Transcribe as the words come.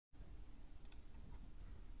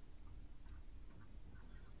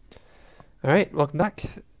All right, welcome back.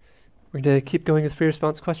 We're going to keep going with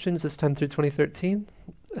pre-response questions, this time through 2013.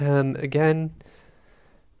 Again,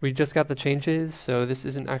 we just got the changes, so this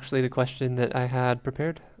isn't actually the question that I had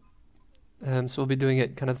prepared. So we'll be doing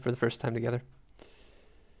it kind of for the first time together.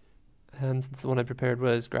 Since the one I prepared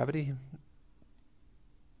was gravity.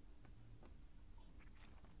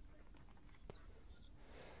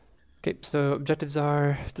 Okay, so objectives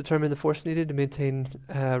are determine the force needed to maintain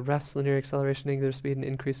rest, linear acceleration, angular speed, and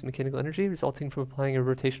increase in mechanical energy resulting from applying a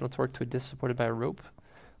rotational torque to a disc supported by a rope,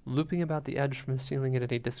 looping about the edge from the ceiling at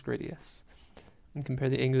any disc radius. And compare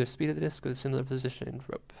the angular speed of the disc with a similar position in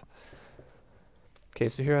rope. Okay,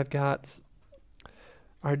 so here I've got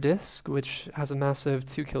our disc, which has a mass of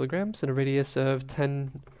 2 kilograms and a radius of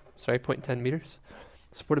 0.10 meters.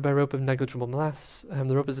 Supported by a rope of negligible mass,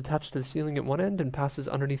 the rope is attached to the ceiling at one end and passes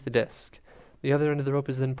underneath the disc. The other end of the rope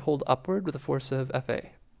is then pulled upward with a force of Fa.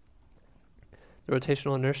 The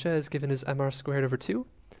rotational inertia is given as mr squared over 2.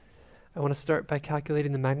 I want to start by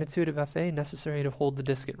calculating the magnitude of Fa necessary to hold the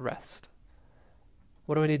disc at rest.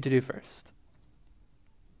 What do I need to do first?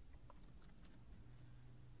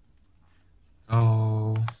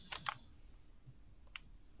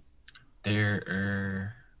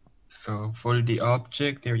 So for the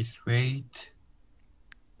object, there is weight.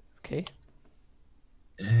 Okay.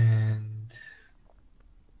 And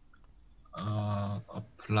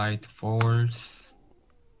applied force.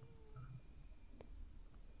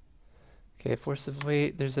 Okay, force of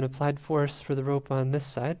weight. There's an applied force for the rope on this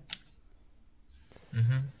side.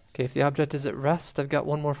 Okay, if the object is at rest, I've got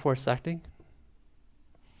one more force acting.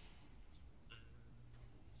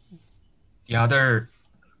 The other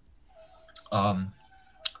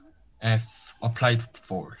F applied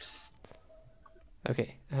force.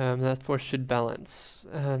 Okay, that force should balance.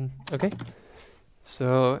 Okay,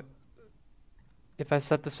 so if I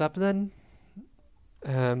set this up then,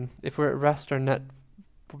 if we're at rest, our net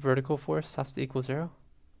vertical force has to equal 0.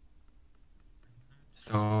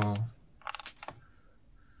 So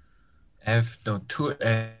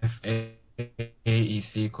F2FA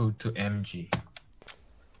is equal to mg.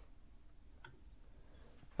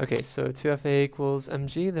 Okay, so 2FA equals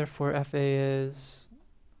mg, therefore FA is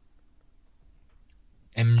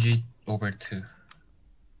mg over 2.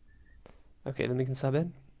 Okay, then we can sub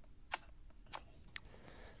in.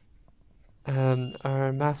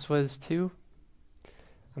 Our mass was 2. I'm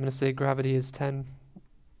going to say gravity is 10.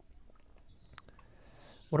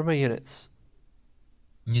 What are my units?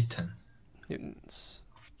 Newtons.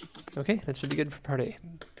 Okay, that should be good for part A.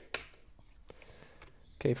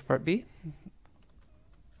 Okay, for part B.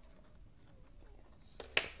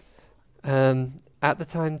 At the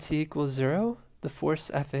time t equals 0, the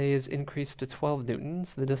force Fa is increased to 12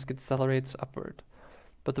 newtons. The disc accelerates upward,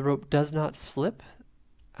 but the rope does not slip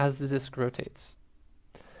as the disc rotates.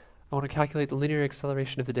 I want to calculate the linear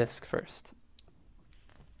acceleration of the disc first.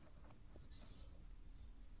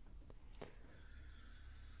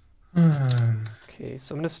 Okay,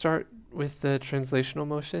 so I'm going to start with the translational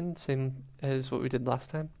motion, same as what we did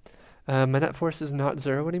last time. My net force is not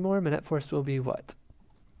 0 anymore. My net force will be what?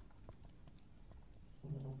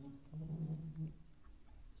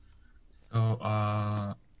 So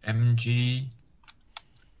mg.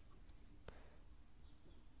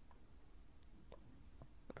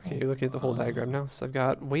 Okay, you're looking at the whole diagram now. So I've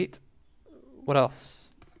got weight. What else?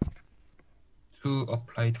 2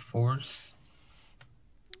 applied force.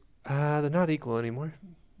 They're not equal anymore.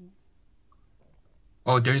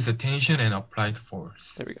 Oh, there is a tension and applied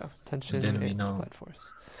force. There we go. Tension and then we and know applied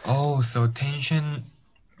force. Oh, so tension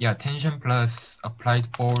plus applied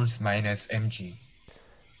force minus mg.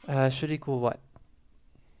 Should equal what?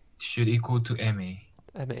 Should equal to ma.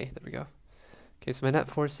 Ma, there we go. Okay, so my net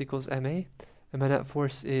force equals ma, and my net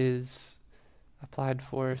force is applied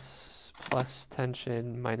force plus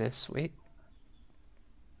tension minus weight.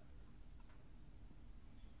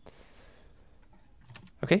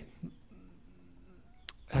 Okay.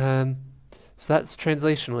 So that's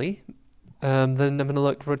translationally. Then I'm going to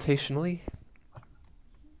look rotationally. I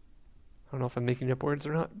don't know if I'm making up words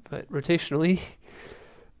or not, but rotationally,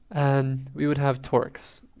 we would have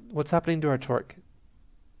torques. What's happening to our torque?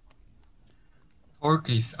 Torque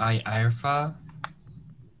is I alpha,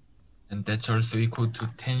 and that's also equal to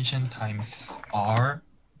tension times R,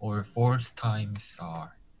 or force times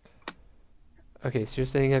R. Okay, so you're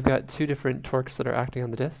saying I've got two different torques that are acting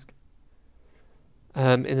on the disc?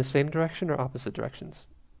 In the same direction or opposite directions?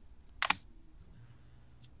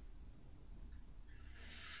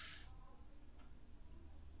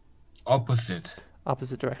 Opposite.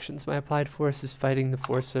 Opposite directions. My applied force is fighting the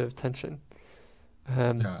force of tension.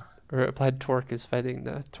 Or applied torque is fighting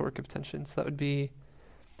the torque of tension. So that would be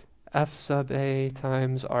f sub a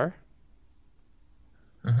times r.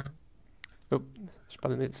 Should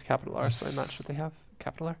probably make this capital R so I match what they have,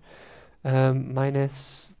 capital R.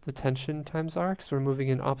 Minus the tension times r, because we're moving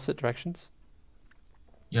in opposite directions.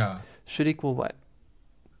 Yeah. Should equal what?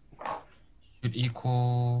 Should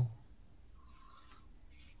equal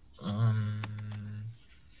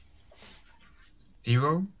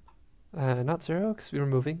 0. Not 0, because we were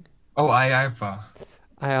moving. Oh, I alpha.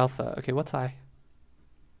 I alpha. Okay, what's I?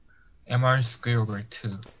 mr squared over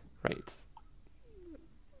 2. Right.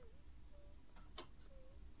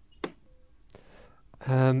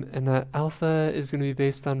 And that alpha is going to be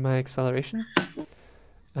based on my acceleration.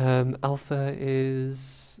 Alpha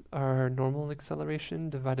is our normal acceleration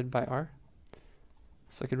divided by r.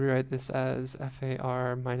 So I could rewrite this as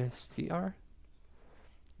FAR minus TR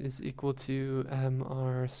is equal to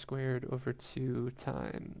MR squared over 2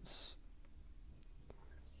 times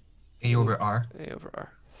A over R. A over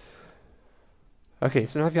R. Okay,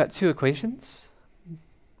 so now I've got two equations.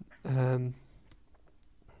 1,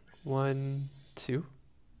 2.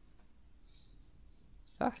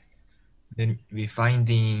 Then we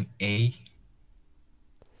finding A.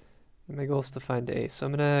 And my goal is to find A. So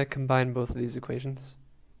I'm going to combine both of these equations.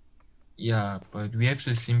 Yeah, but we have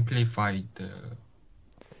to simplify the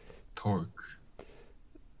torque.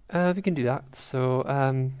 We can do that. So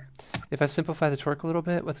if I simplify the torque a little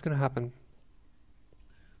bit, what's going to happen?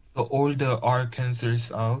 So all the R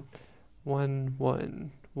cancels out. 1,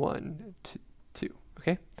 1, 1, 2.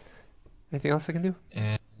 Okay. Anything else I can do?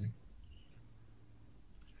 And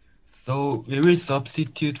so we will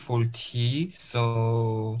substitute for T.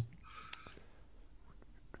 So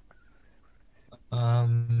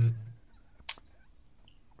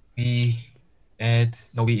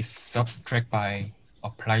we subtract by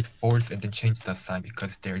applied force and then change the sign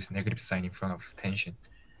because there is negative sign in front of tension.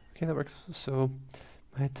 Okay, that works. So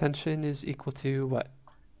my tension is equal to what?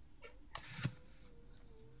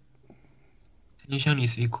 Tension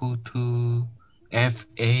is equal to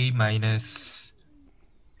FA minus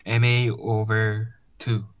MA over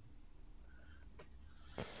 2.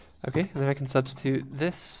 Okay, and then I can substitute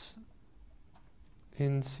this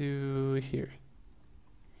into here.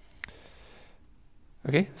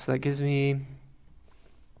 Okay, so that gives me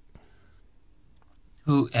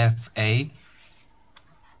 2FA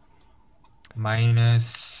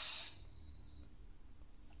minus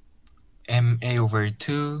MA over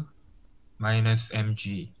 2 minus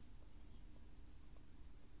MG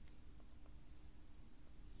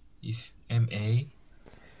is MA.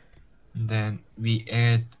 And then we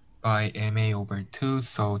add by MA over 2,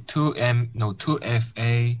 so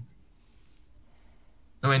 2FA.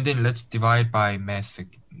 No, and then let's divide by mass.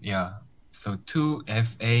 Yeah, so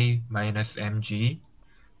 2FA minus MG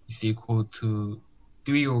is equal to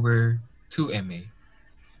 3 over 2MA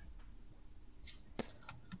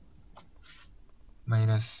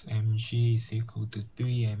minus MG is equal to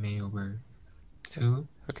 3MA over 2.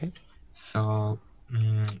 Okay. So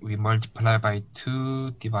we multiply by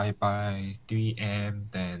 2, divide by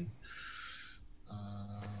 3M, then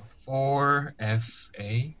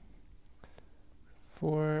 4FA.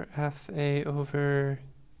 4FA over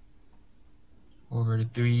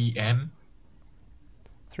 3M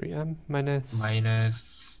 3M minus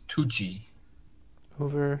minus 2G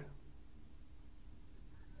over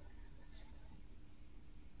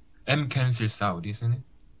M cancels out, isn't it?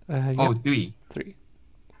 yep, 3. 3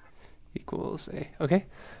 equals A. Okay.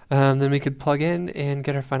 Then we could plug in and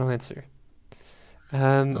get our final answer.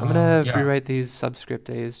 I'm going to rewrite these subscript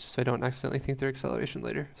A's just so I don't accidentally think they're acceleration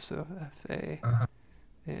later. So FA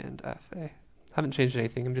and FA. Haven't changed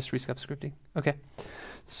anything. I'm just resubscripting. Okay.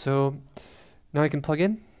 So now I can plug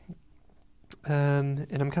in. And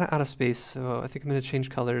I'm kind of out of space, so I think I'm going to change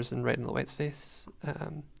colors and write in the white space.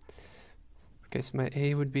 Okay, so my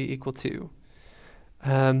A would be equal to,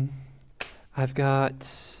 I've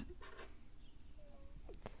got,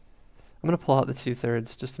 I'm going to pull out the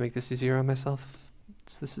 2/3 just to make this easier on myself.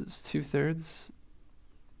 So this is 2/3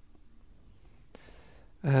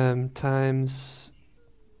 times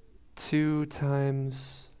 2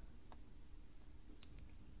 times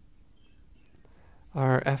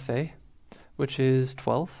our FA, which is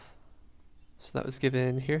 12. So that was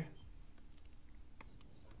given here.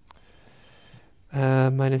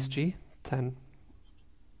 Minus G, 10.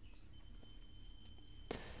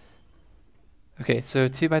 Okay, so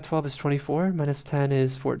 2 by 12 is 24, minus 10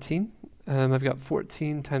 is 14. I've got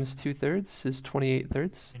 14 times 2/3 is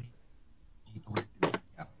 28/3.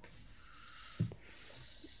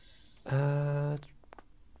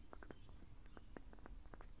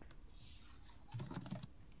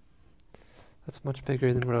 That's much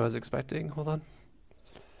bigger than what I was expecting. Hold on.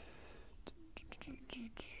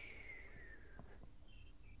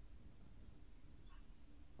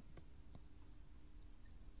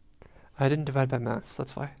 I didn't divide by mass,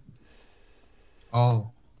 that's why.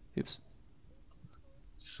 Oh, Oops.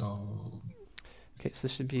 so Okay, so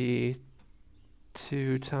this should be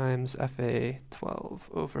 2 times FA12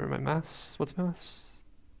 over my mass. What's my mass?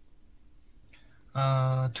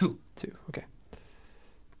 2. 2, okay.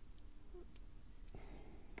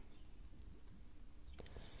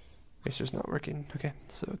 Eraser's not working. Okay,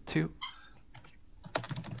 so 2.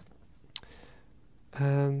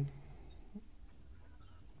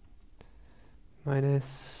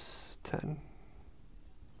 Minus 10.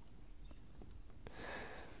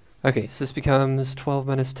 Okay, so this becomes 12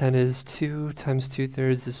 minus 10 is 2 times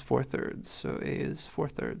 2/3 is 4/3. So A is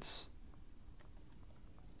 4/3.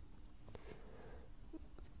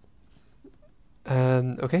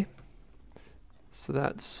 Okay. So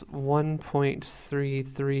that's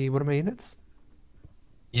 1.33. What are my units?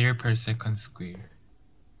 meter per second square.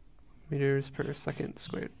 Meters per second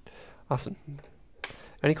squared. Awesome.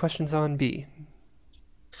 Any questions on B?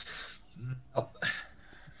 Oh,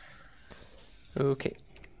 Okay.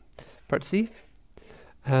 Part C.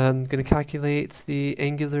 I'm going to calculate the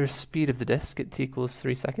angular speed of the disk at t equals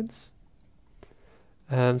 3 seconds.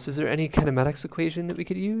 So is there any kinematics equation that we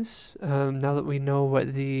could use now that we know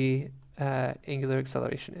what the angular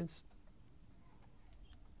acceleration is?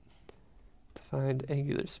 To find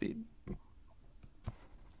angular speed.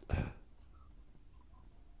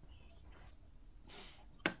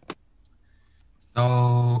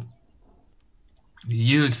 so we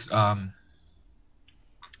use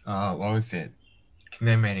what was it?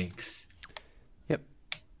 Kinematics. Yep.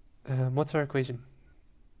 What's our equation?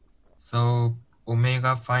 So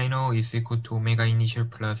omega final is equal to omega initial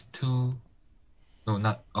plus 2. No,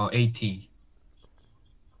 not AT.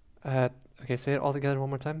 Okay, say it all together one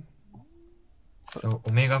more time. So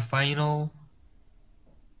omega final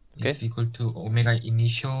is Okay. equal to omega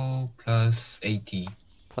initial plus AT.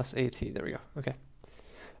 Plus AT. There we go. Okay.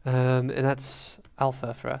 And that's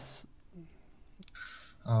alpha for us,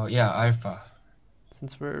 Yeah, alpha.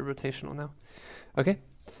 since we're rotational now. Okay.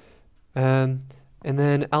 And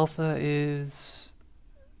then alpha is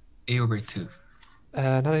A over 2.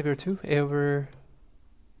 not A over 2, A over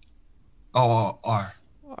R. R.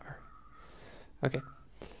 Okay.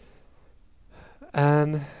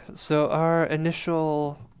 So our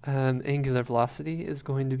initial angular velocity is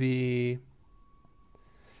going to be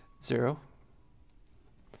 0.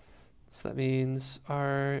 So that means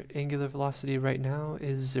our angular velocity right now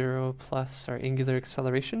is 0 plus our angular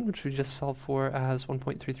acceleration, which we just solved for as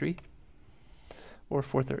 1.33, or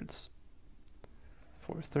 4/3.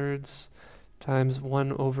 4/3 times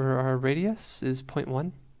 1 over our radius is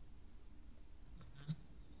 0.1.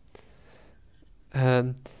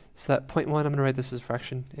 So that 0.1, I'm going to write this as a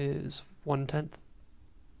fraction, is 1/10.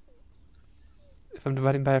 If I'm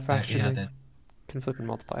dividing by a fraction, Yeah, I that. can flip and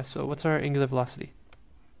multiply. So what's our angular velocity?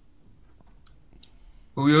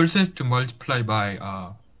 We also have to multiply by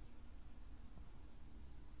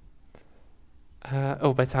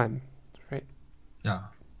By time, right? yeah.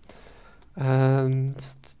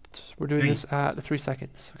 We're doing 3. this at 3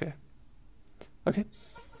 seconds. Okay. Okay.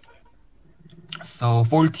 So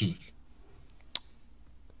 40.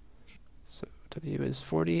 So W is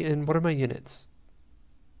 40, and what are my units?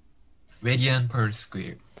 Radian per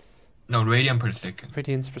square. No, radian per second.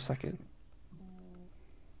 Radians per second.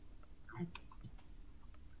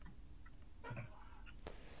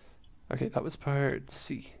 Okay, that was part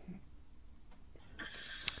C.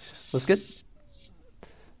 Looks good.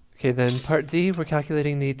 Okay, then part D, we're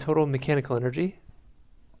calculating the total mechanical energy.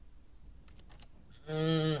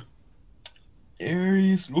 There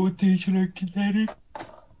is rotational kinetic.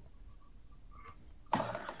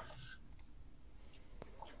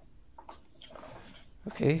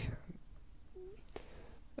 Okay.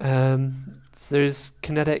 So there's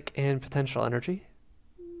kinetic and potential energy.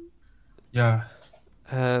 Yeah.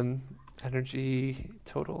 Energy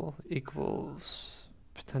total equals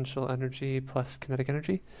potential energy plus kinetic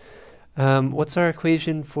energy. What's our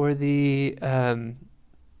equation for the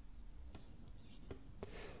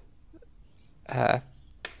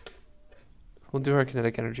we'll do our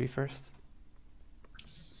kinetic energy first.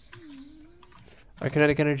 Our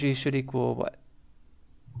kinetic energy should equal what?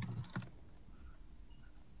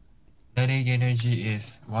 Kinetic energy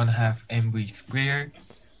is 1/2 mv squared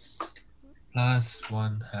plus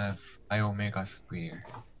 1/2 I omega squared.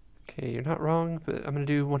 Okay, you're not wrong, but I'm gonna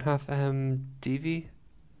do 1/2 m dv.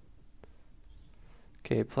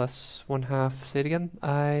 Okay, plus 1/2. Say it again.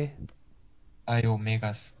 I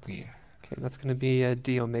omega squared. Okay, that's gonna be a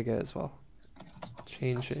d omega as well.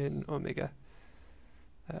 Change in omega.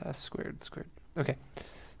 Squared. Okay.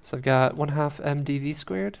 So I've got 1/2 mdv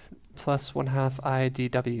squared plus 1/2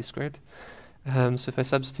 idw squared. So if I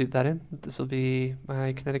substitute that in, this will be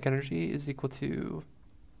my kinetic energy is equal to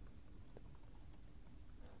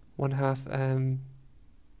 1/2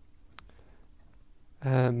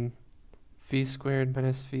 v squared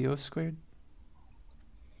minus vo squared.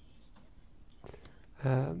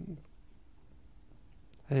 I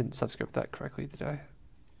didn't subscript that correctly, did I?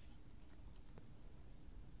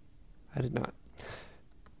 I did not.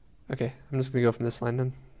 Okay, I'm just going to go from this line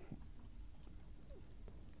then.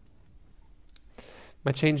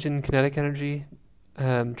 My change in kinetic energy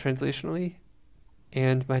translationally,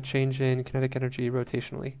 and my change in kinetic energy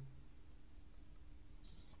rotationally.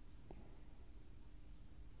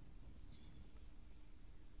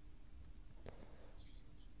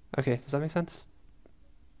 Okay, does that make sense?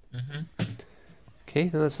 Mm-hmm. Okay,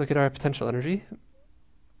 then let's look at our potential energy.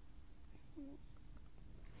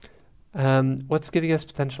 What's giving us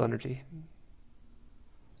potential energy?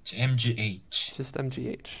 It's mgh. Just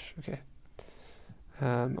mgh, okay.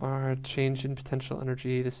 Our change in potential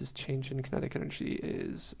energy, this is change in kinetic energy,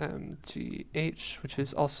 is mgh, which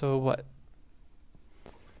is also what?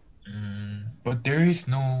 But there is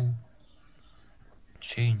no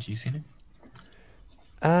change, isn't it?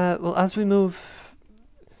 Well, as we move,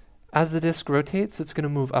 as the disk rotates, it's going to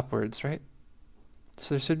move upwards, right?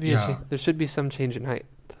 So there should be there should be some change in height.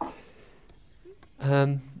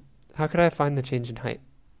 How could I find the change in height?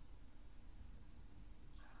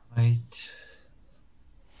 Height.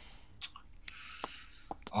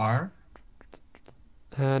 R?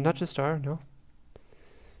 Not just r, no.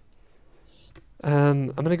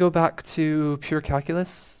 I'm going to go back to pure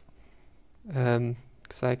calculus,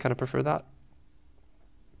 because I kind of prefer that.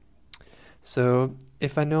 So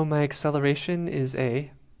if I know my acceleration is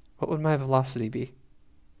a, what would my velocity be?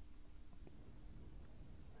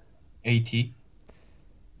 At.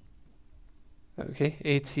 Okay,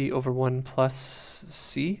 at over 1 plus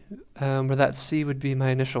c, where that c would be my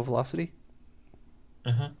initial velocity.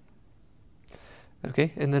 Uh-huh.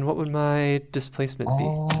 Okay, and then what would my displacement be?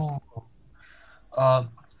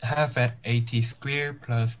 Half at at squared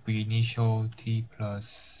plus b initial t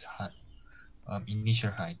plus initial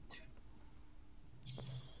height.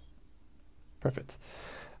 Perfect.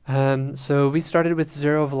 So we started with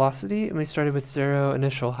 0 velocity and we started with 0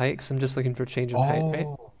 initial height, because I'm just looking for change in height, right?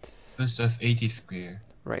 It's just at squared.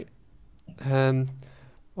 Right.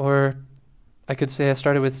 Or I could say I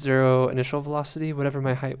started with 0 initial velocity, whatever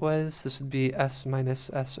my height was. This would be s minus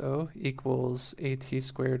so equals at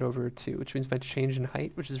squared over 2, which means my change in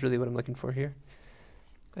height, which is really what I'm looking for here.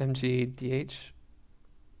 mg dh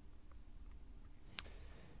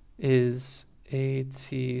is at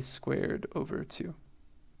squared over 2.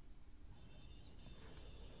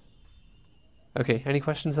 Okay, any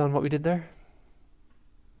questions on what we did there?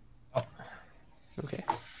 Oh. Okay.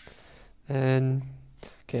 And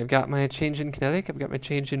okay, I've got my change in kinetic, I've got my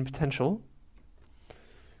change in potential.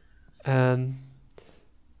 So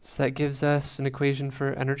that gives us an equation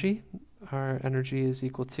for energy. Our energy is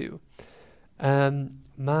equal to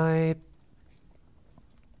my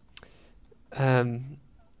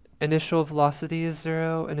initial velocity is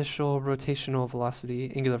 0, initial rotational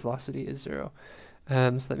velocity, angular velocity is 0.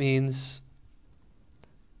 So that means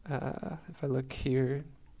if I look here,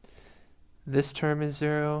 this term is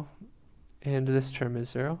 0, and this term is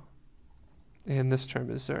 0, and this term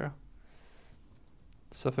is 0.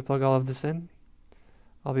 So if I plug all of this in,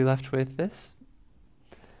 I'll be left with this.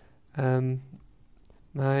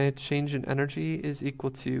 My change in energy is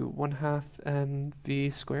equal to 1/2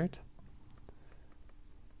 mv squared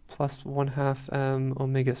plus 1/2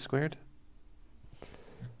 omega squared.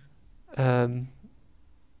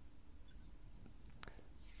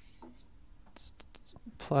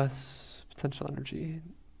 Plus potential energy.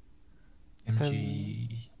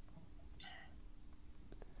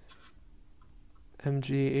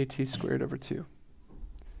 mg at squared over 2.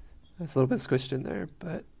 That's a little bit squished in there,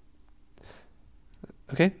 but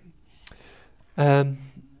okay.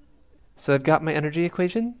 So I've got my energy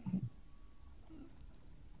equation.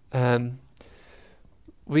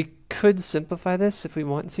 We could simplify this if we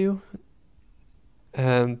want to,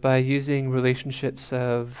 by using relationships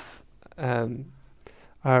of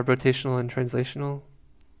our rotational and translational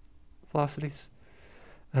velocities.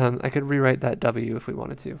 I could rewrite that W if we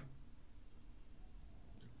wanted to.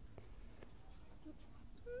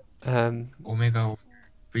 Omega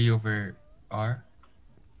v over r?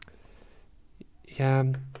 Yeah,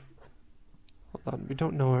 hold on, we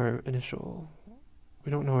don't know our initial,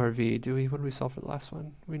 we don't know our V, do we? What did we solve for the last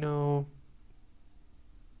one? We know,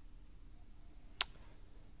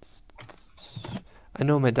 I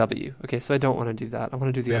know my W. Okay, so I don't want to do that. I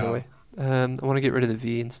want to do the other Yeah. way. I want to get rid of the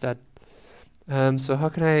V instead. So how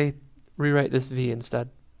can I rewrite this V instead?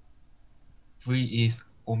 V is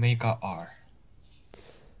omega R.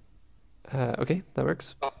 Okay, that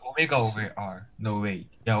works. Omega over R. No, wait.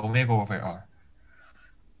 Yeah, omega over R.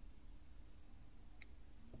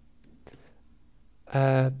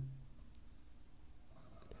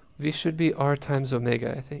 V should be R times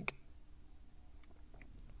omega, I think.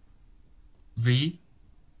 V?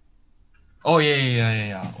 Oh,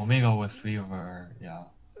 yeah. Omega was V over R. Yeah.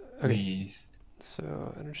 Okay. V is...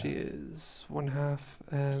 So energy is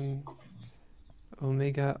 1/2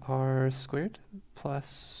 omega R squared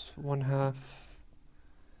plus 1/2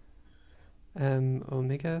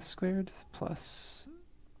 omega squared plus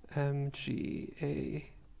mga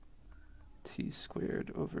t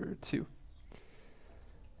squared over 2.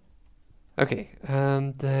 Okay,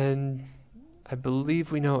 then I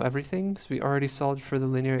believe we know everything, so we already solved for the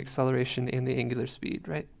linear acceleration and the angular speed,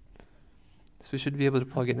 right? So we should be able to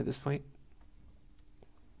plug in at this point.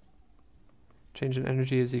 Change in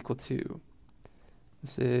energy is equal to,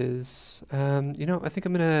 this is, you know, I think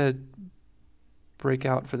I'm gonna break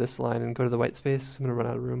out for this line and go to the white space. I'm gonna run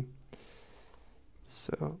out of room.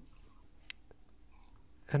 So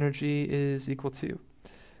energy is equal to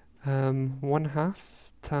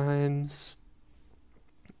 1/2 times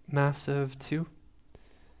mass of 2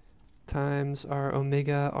 times our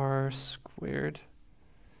omega r squared.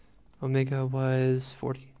 Omega was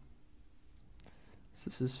 40. So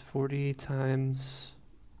this is 40 times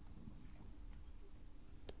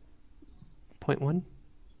 0.1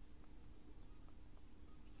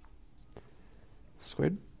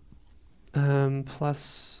 squared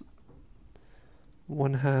plus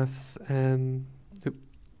 1/2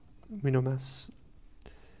 we know mass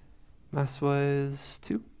was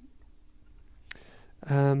 2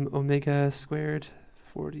 omega squared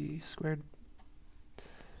 40 squared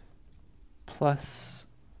plus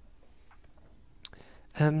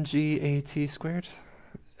mgat squared,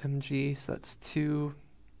 mg, so that's 2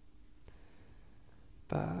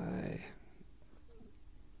 by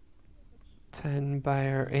 10 by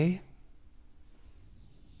our a.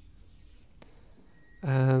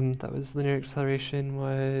 That was linear acceleration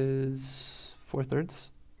was 4/3.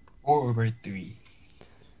 4 over 3.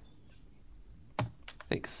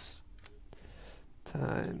 Thanks.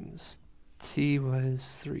 Times t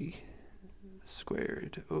was 3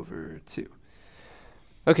 squared over 2.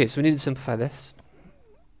 Okay, so we need to simplify this.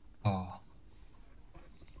 Oh.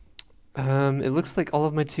 It looks like all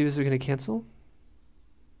of my 2's are going to cancel.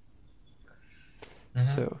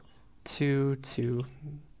 So 2, 2,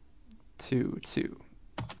 2, 2,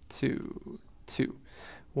 2, 2.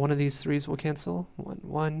 One of these 3's will cancel. 1,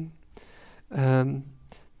 1. Then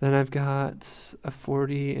I've got a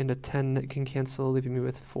 40 and a 10 that can cancel, leaving me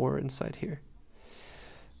with 4 inside here.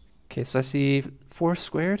 Okay, so I see 4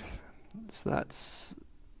 squared, so that's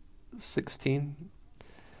 16.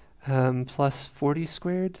 Plus 40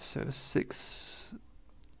 squared, so 6,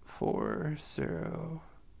 4, 0.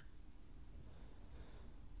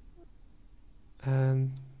 I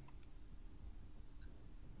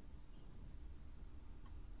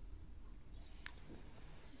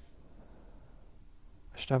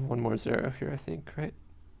should have one more 0 here, I think, right?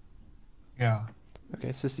 Yeah.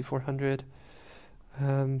 Okay, 6400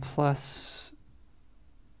 plus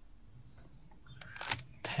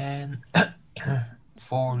 10,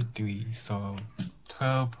 4, 3, so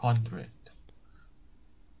 1200.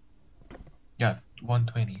 Yeah,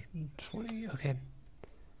 120. 20, okay.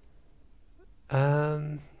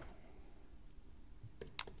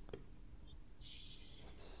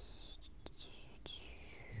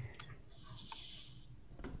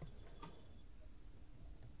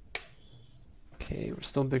 Okay, we're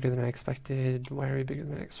still bigger than I expected. Why are we bigger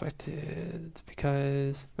than I expected?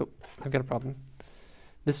 Because, oh, I've got a problem.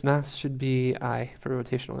 This mass should be I for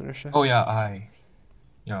rotational inertia. Oh yeah, I.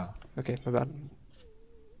 Yeah. Okay, my bad.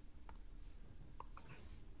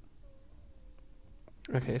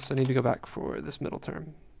 Okay, so I need to go back for this middle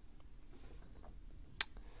term.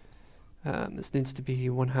 This needs to be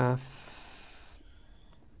 1/2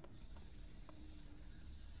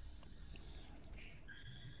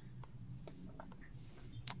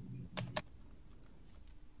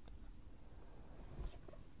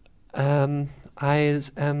 I is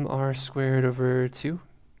mr squared over 2.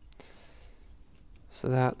 So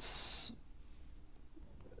that's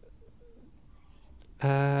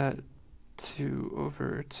 2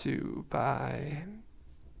 over 2 by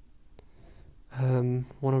 1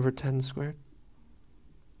 over 10 squared.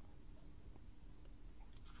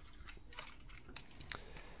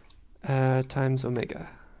 Times omega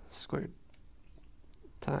squared.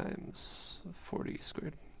 times 40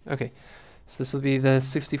 squared. Okay, so this will be the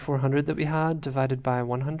 6400 that we had divided by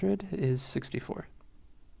 100 is 64.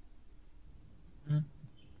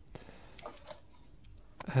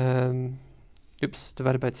 Oops,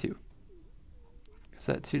 divided by 2. Because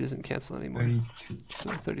that 2 doesn't cancel anymore. 32. So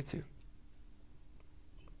 32.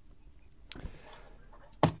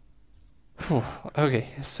 Whew, okay,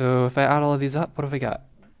 so if I add all of these up, what have I got?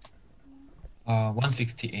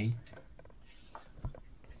 168.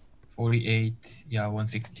 48, yeah,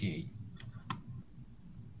 168.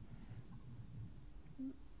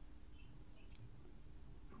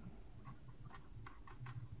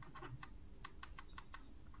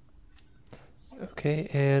 Okay,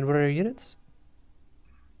 and what are our units?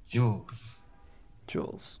 Joules.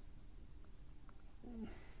 Joules.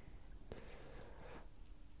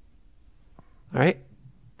 All right.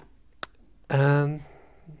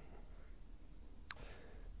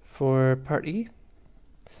 For part E,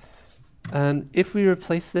 if we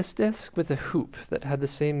replace this disk with a hoop that had the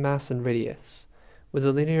same mass and radius, would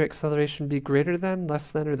the linear acceleration be greater than,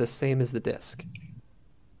 less than, or the same as the disk?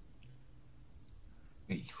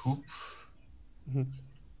 Wait, hoop? Mhm.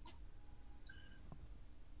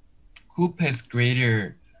 Hoop has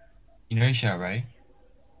greater inertia, right?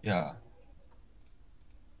 Yeah.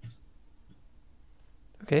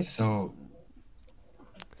 Okay, So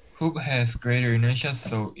hoop has greater inertia,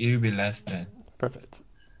 so it will be less than. perfect.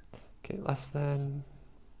 Okay, less than.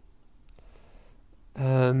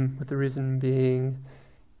 With the reason being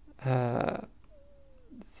the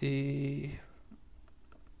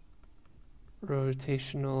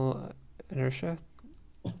rotational inertia.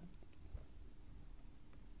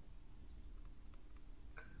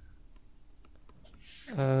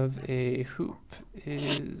 Of a hoop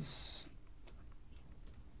is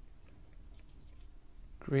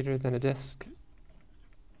greater than a disk.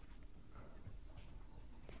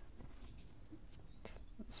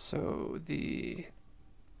 So the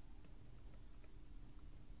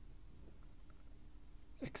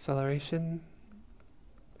acceleration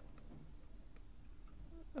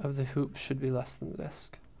of the hoop should be less than the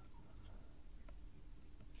disk.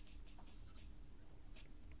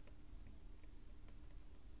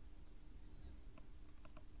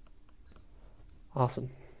 Awesome.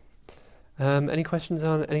 Any questions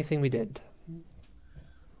on anything we did?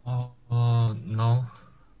 No.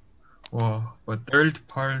 Well, but third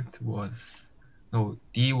part was, no,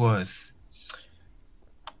 D was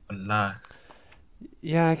a lot.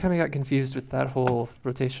 Yeah, I kind of got confused with that whole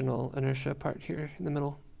rotational inertia part here in the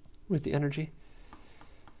middle with the energy.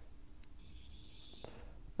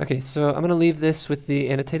 Okay, so I'm going to leave this with the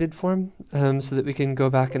annotated form so that we can go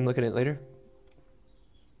back and look at it later.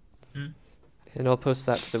 And I'll post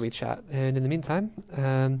that to the WeChat. And in the meantime,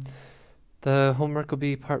 the homework will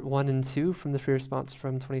be part 1 and 2 from the free response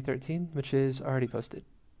from 2013, which is already posted.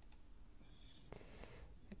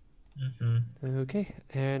 Okay,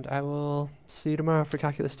 and I will see you tomorrow for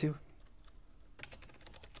Calculus 2.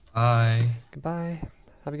 Bye. Goodbye.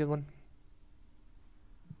 Have a good one.